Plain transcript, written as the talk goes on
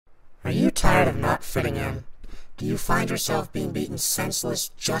Are you tired of not fitting in? Do you find yourself being beaten senseless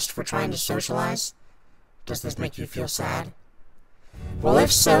just for trying to socialize? Does this make you feel sad? Well,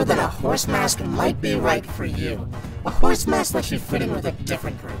 if so, then a horse mask might be right for you. A horse mask lets you fit in with a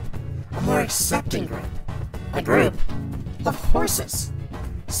different group. A more accepting group. A group of horses.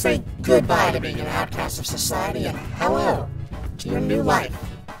 Say goodbye to being an outcast of society and hello to your new life.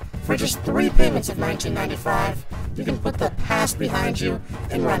 For just 3 payments of $19.95, you can put the past behind you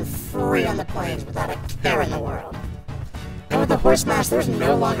and run free on the plains without a care in the world. And with the horse mask, there's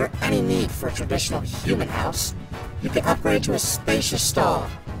no longer any need for a traditional human house. You can upgrade to a spacious stall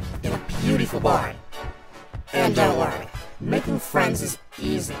in a beautiful barn. And don't worry, making friends is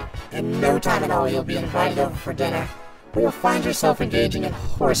easy. In no time at all, you'll be invited over for dinner, where you'll find yourself engaging in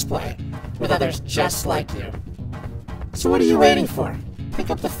horseplay with others just like you. So what are you waiting for? Pick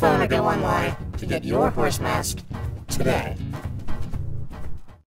up the phone or go online to get your horse mask today.